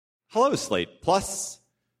Hello, Slate Plus.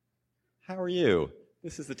 How are you?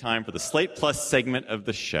 This is the time for the Slate Plus segment of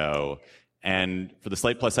the show. And for the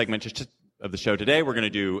Slate Plus segment of the show today, we're going to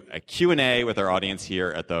do a Q&A with our audience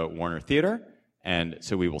here at the Warner Theater. And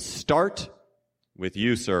so we will start with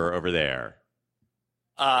you, sir, over there.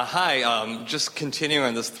 Hi. Just continuing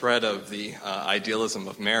on this thread of the idealism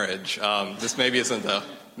of marriage. This maybe isn't the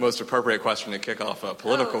most appropriate question to kick off a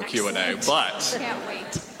political Q&A, but can't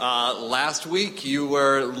wait. Last week you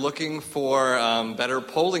were looking for better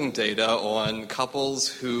polling data on couples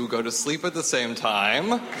who go to sleep at the same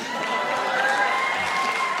time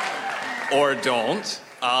or don't.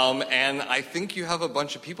 And I think you have a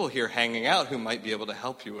bunch of people here hanging out who might be able to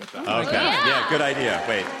help you with that. Okay. Yeah, good idea.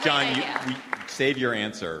 Wait, John, save your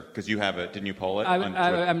answer because you have it. Didn't you poll it?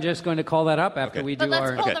 I'm just going to call that up after we do let's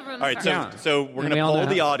our... poll Okay. the room All right, first. so we're going to poll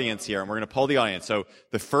the audience here, and we're going to poll the audience. So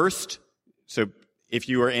if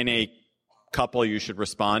you are in a couple, you should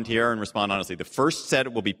respond here and respond honestly. The first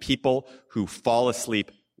set will be people who fall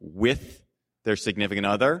asleep with their significant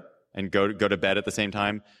other and go to bed at the same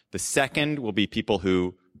time. The second will be people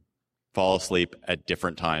who fall asleep at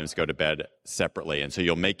different times, go to bed separately. And so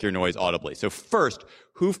you'll make your noise audibly. So first,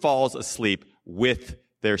 who falls asleep with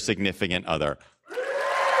their significant other?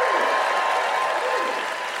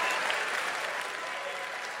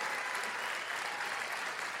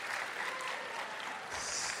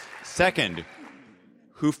 Second,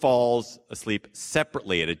 who falls asleep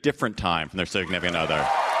separately at a different time from their significant other?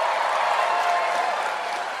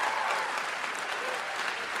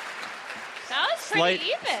 Pretty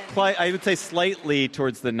even. I would say slightly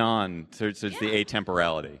towards the towards the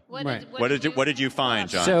atemporality. What did you find,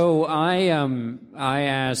 John? So I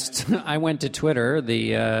went to Twitter,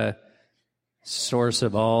 the source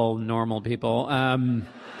of all normal people, and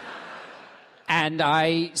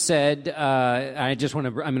I said, I'm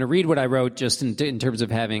going to read what I wrote just in terms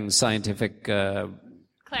of having scientific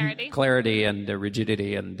clarity and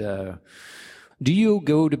rigidity. And do you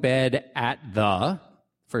go to bed at the...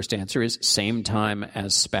 First answer is same time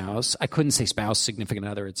as spouse. I couldn't say spouse, significant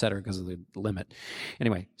other, et cetera, because of the limit.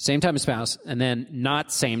 Anyway, same time as spouse, and then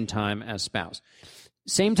not same time as spouse.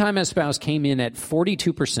 Same time as spouse came in at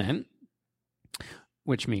 42%,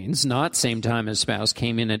 which means not same time as spouse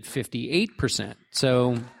came in at 58%.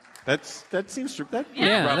 So that seems true. That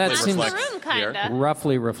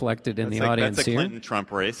roughly reflected in the audience that's a here.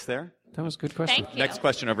 Clinton-Trump race there. That was a good question. Thank you. Next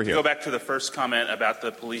question over here. To go back to the first comment about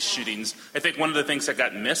the police shootings, I think one of the things that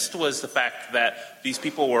got missed was the fact that these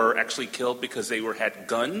people were actually killed because they had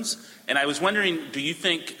guns. And I was wondering, do you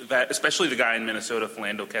think that, especially the guy in Minnesota,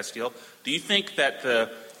 Philando Castile, do you think that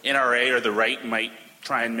the NRA or the right might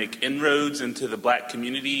try and make inroads into the black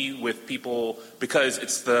community with people, because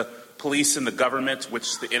it's the police and the government,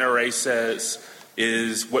 which the NRA says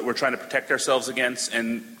is what we're trying to protect ourselves against,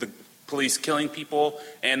 and the police killing people,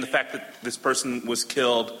 and the fact that this person was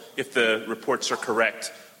killed, if the reports are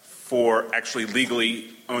correct, for actually legally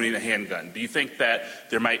owning a handgun. Do you think that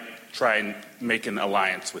there might try and make an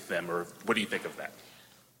alliance with them, or what do you think of that?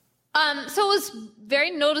 So it was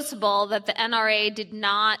very noticeable that the NRA did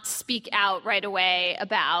not speak out right away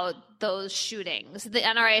about those shootings. The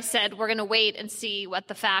NRA said, we're going to wait and see what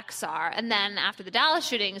the facts are. And then after the Dallas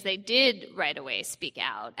shootings, they did right away speak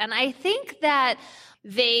out. And I think that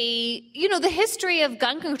the history of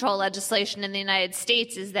gun control legislation in the United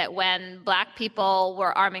States is that when black people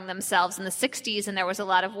were arming themselves in the 60s and there was a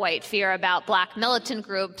lot of white fear about black militant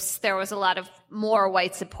groups, there was a lot of more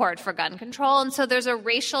white support for gun control. And so there's a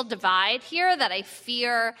racial divide here that I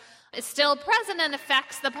fear is still present and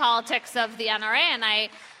affects the politics of the NRA. And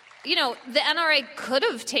the NRA could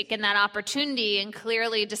have taken that opportunity and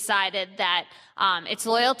clearly decided that its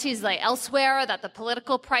loyalties lay elsewhere, that the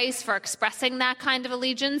political price for expressing that kind of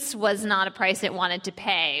allegiance was not a price it wanted to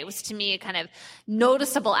pay. It was, to me, a kind of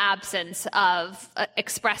noticeable absence of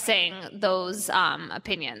expressing those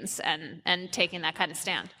opinions and taking that kind of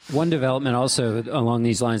stand. One development also along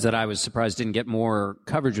these lines that I was surprised didn't get more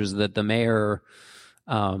coverage was that the mayor...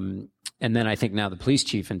 and then I think now the police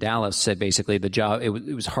chief in Dallas said basically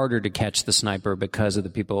it was harder to catch the sniper because of the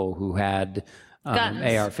people who had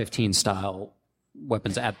AR-15 style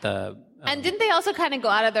weapons at the... and didn't they also kind of go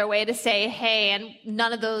out of their way to say, hey, and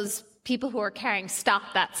none of those people who were carrying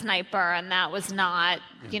stopped that sniper, and that was not,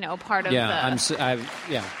 part of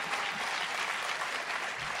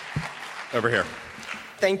Over here.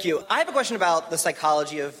 Thank you. I have a question about the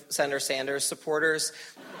psychology of Senator Sanders supporters.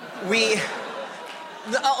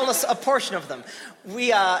 Almost a portion of them.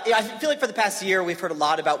 I feel like for the past year we've heard a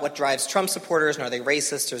lot about what drives Trump supporters, and are they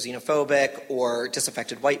racist or xenophobic or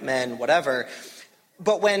disaffected white men, whatever.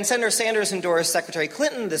 But when Senator Sanders endorsed Secretary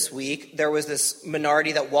Clinton this week, there was this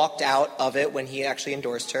minority that walked out of it when he actually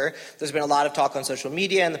endorsed her. There's been a lot of talk on social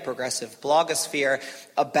media and the progressive blogosphere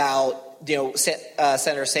about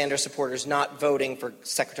Senator Sanders supporters not voting for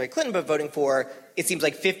Secretary Clinton, but voting for, it seems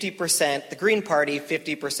like 50% the Green Party,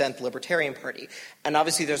 50% the Libertarian Party. And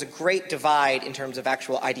obviously there's a great divide in terms of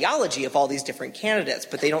actual ideology of all these different candidates,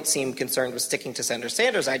 but they don't seem concerned with sticking to Senator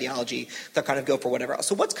Sanders' ideology. They'll kind of go for whatever else.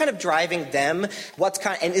 So what's kind of driving them?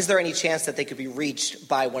 And is there any chance that they could be reached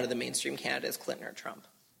by one of the mainstream candidates, Clinton or Trump?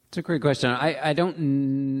 It's a great question. I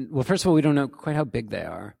don't, well, first of all, we don't know quite how big they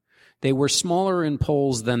are. They were smaller in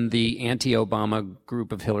polls than the anti-Obama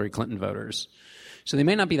group of Hillary Clinton voters. So they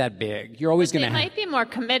may not be that big. You're always going to might be more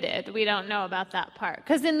committed. We don't know about that part.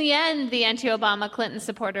 Because in the end, the anti-Obama Clinton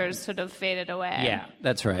supporters sort of faded away. Yeah,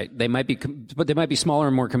 that's right. They might be, but they might be smaller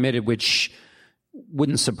and more committed, which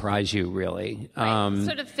wouldn't surprise you, really. Right.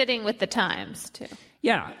 Sort of fitting with the times, too.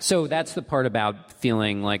 Yeah, so that's the part about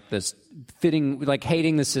feeling like this, like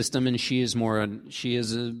hating the system, and she is more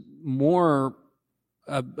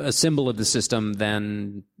a symbol of the system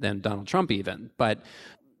than Donald Trump even.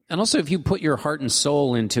 And also if you put your heart and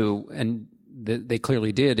soul into, and they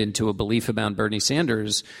clearly did, into a belief about Bernie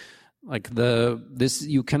Sanders, like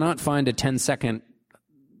you cannot find a 10-second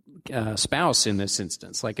spouse in this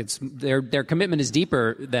instance. Like their commitment is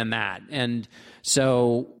deeper than that. And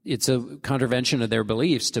so it's a contravention of their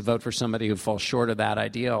beliefs to vote for somebody who falls short of that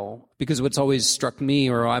ideal. Because what's always struck me,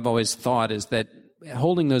 or I've always thought, is that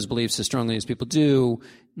holding those beliefs as strongly as people do,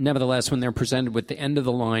 nevertheless, when they're presented with the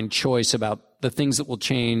end-of-the-line choice about the things that will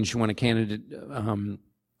change when a candidate, in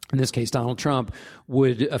this case Donald Trump,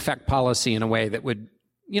 would affect policy in a way that would,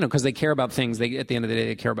 because they care about things, at the end of the day,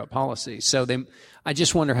 they care about policy. So I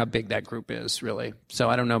just wonder how big that group is, really. So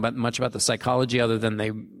I don't know much about the psychology other than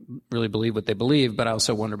they really believe what they believe, but I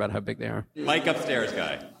also wonder about how big they are. Mike upstairs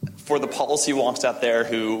guy. For the policy wonks out there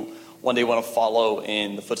who one day want to follow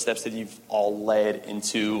in the footsteps that you've all led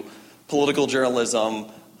into political journalism,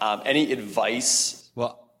 any advice?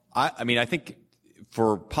 Well, I think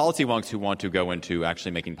for policy wonks who want to go into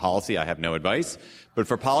actually making policy, I have no advice. But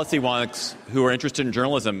for policy wonks who are interested in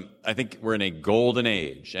journalism, I think we're in a golden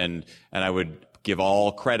age. And I would give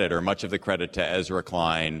all credit, or much of the credit, to Ezra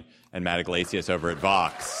Klein and Matt Iglesias over at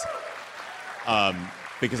Vox.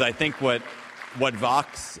 Because I think what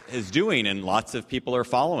Vox is doing, and lots of people are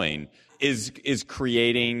following, is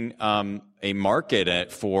creating a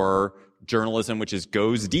market for journalism which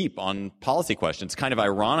goes deep on policy questions. It's kind of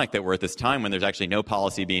ironic that we're at this time when there's actually no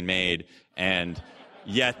policy being made, and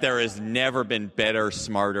yet there has never been better,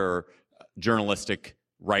 smarter journalistic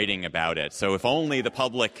writing about it. So if only the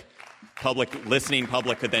listening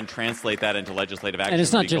public could then translate that into legislative action. And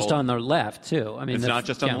it's not just on the left, too. I mean, it's not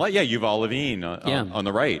just on the left. Yeah, Yuval Levine on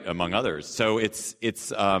the right, among others. So it's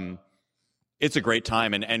a great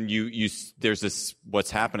time, and there's this.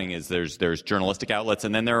 What's happening is there's journalistic outlets,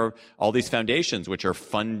 and then there are all these foundations which are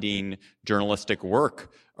funding journalistic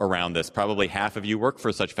work around this. Probably half of you work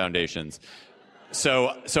for such foundations.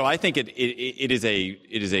 So I think it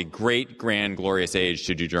is a great, grand, glorious age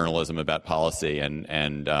to do journalism about policy,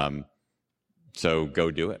 and so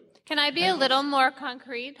go do it. Can I be a little more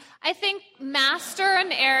concrete? I think master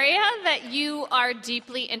an area that you are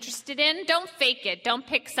deeply interested in. Don't fake it. Don't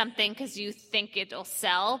pick something because you think it'll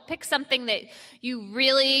sell. Pick something that you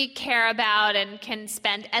really care about and can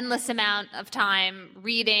spend endless amount of time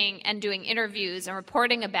reading and doing interviews and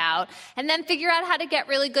reporting about, and then figure out how to get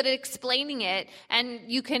really good at explaining it. And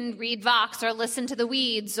you can read Vox or listen to The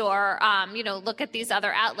Weeds or look at these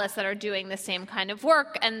other outlets that are doing the same kind of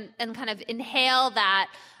work and kind of inhale that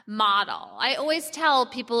model. I always tell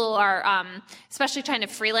people who are especially trying to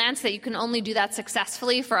freelance that you can only do that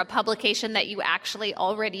successfully for a publication that you actually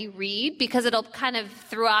already read, because it'll kind of,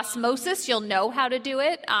 through osmosis, you'll know how to do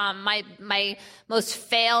it. My most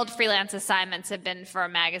failed freelance assignments have been for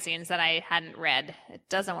magazines that I hadn't read. It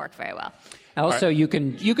doesn't work very well. Also, you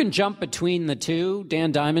can jump between the two.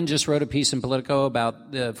 Dan Diamond just wrote a piece in Politico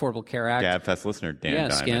about the Affordable Care Act. Gabfest listener, Dan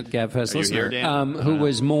Diamond. Gabfest listener. Here, Dan? Who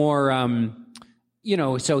was more...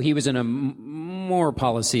 so he was in a more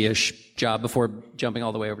policy-ish job before jumping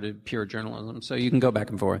all the way over to pure journalism. So you can go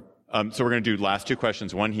back and forth. So we're going to do last two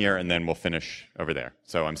questions, one here, and then we'll finish over there.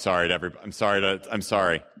 So I'm sorry to everybody. I'm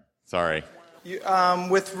sorry.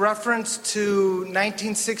 With reference to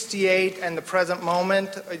 1968 and the present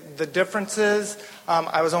moment, the differences,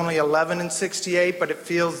 I was only 11 in 68, but it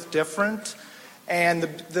feels different. And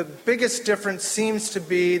the biggest difference seems to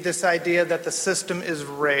be this idea that the system is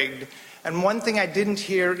rigged. And one thing I didn't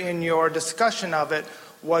hear in your discussion of it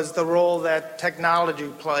was the role that technology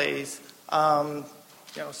plays.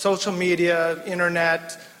 social media,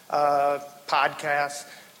 internet, podcasts,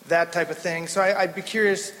 that type of thing. So I'd be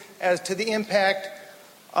curious as to the impact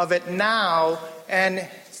of it now, and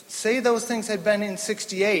say those things had been in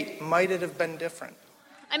 68, might it have been different?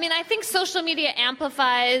 I mean, I think social media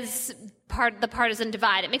amplifies the partisan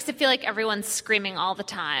divide. It makes it feel like everyone's screaming all the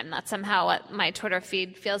time. That's somehow what my Twitter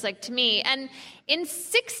feed feels like to me. And in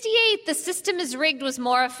 68, the system is rigged was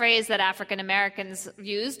more a phrase that African Americans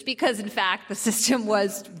used because, in fact, the system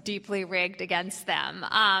was deeply rigged against them.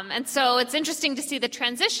 And so it's interesting to see the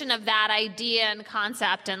transition of that idea and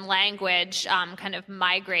concept and language kind of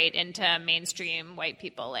migrate into mainstream white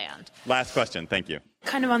people land. Last question. Thank you.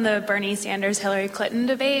 Kind of on the Bernie Sanders-Hillary Clinton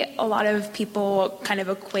debate, a lot of people kind of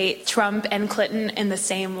equate Trump and Clinton in the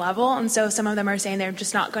same level. And so some of them are saying they're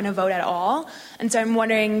just not going to vote at all. And so I'm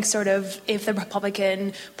wondering sort of if the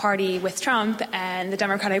Republican Party with Trump and the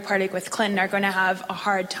Democratic Party with Clinton are going to have a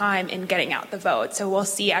hard time in getting out the vote. So we'll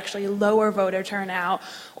see actually lower voter turnout,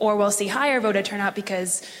 or we'll see higher voter turnout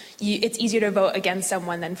because it's easier to vote against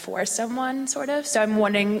someone than for someone, sort of. So I'm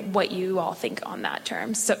wondering what you all think on that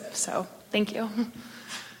term. So thank you.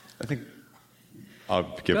 I think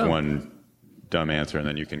I'll give one dumb answer, and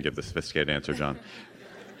then you can give the sophisticated answer, John.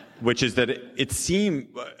 Which is that it seemed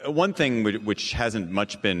one thing which hasn't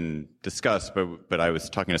much been discussed, but I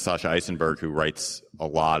was talking to Sasha Eisenberg, who writes a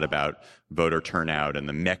lot about voter turnout and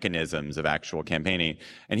the mechanisms of actual campaigning,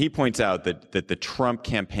 and he points out that the Trump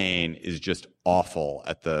campaign is just awful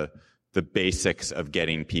at the basics of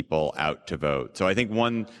getting people out to vote. So I think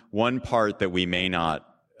one part that we may not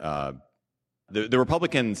the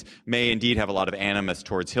Republicans may indeed have a lot of animus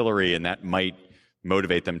towards Hillary, and that might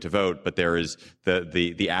motivate them to vote, but there is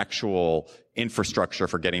the actual infrastructure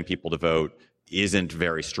for getting people to vote isn't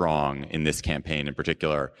very strong in this campaign in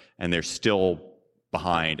particular, and they're still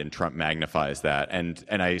behind, and Trump magnifies that. And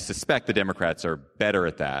I suspect the Democrats are better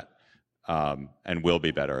at that. And will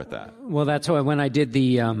be better at that. Well, that's why when I did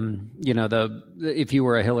the if you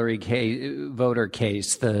were a Hillary voter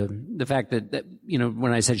case, the fact that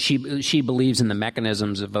when I said she believes in the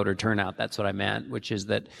mechanisms of voter turnout, that's what I meant, which is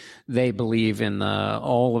that they believe in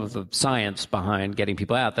all of the science behind getting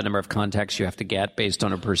people out, the number of contacts you have to get based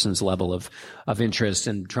on a person's level of interest.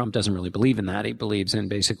 And Trump doesn't really believe in that. He believes in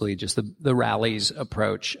basically just the rallies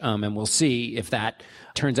approach. And we'll see if that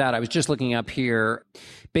turns out. I was just looking up here.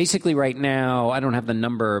 Basically, right now, I don't have the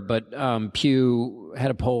number, but Pew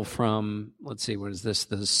had a poll from, let's see, what is this,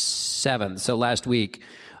 the 7th, so last week,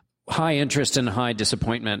 high interest and high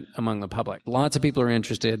disappointment among the public. Lots of people are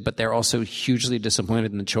interested, but they're also hugely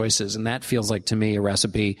disappointed in the choices, and that feels like, to me, a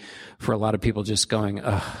recipe for a lot of people just going,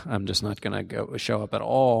 I'm just not going to show up at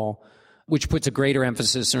all, which puts a greater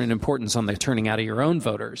emphasis or an importance on the turning out of your own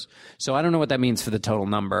voters. So I don't know what that means for the total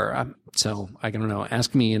number. So I don't know.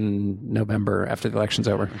 Ask me in November after the election's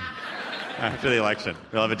over. After the election.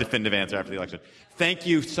 We'll have a definitive answer after the election. Thank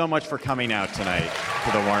you so much for coming out tonight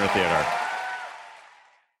to the Warner Theater.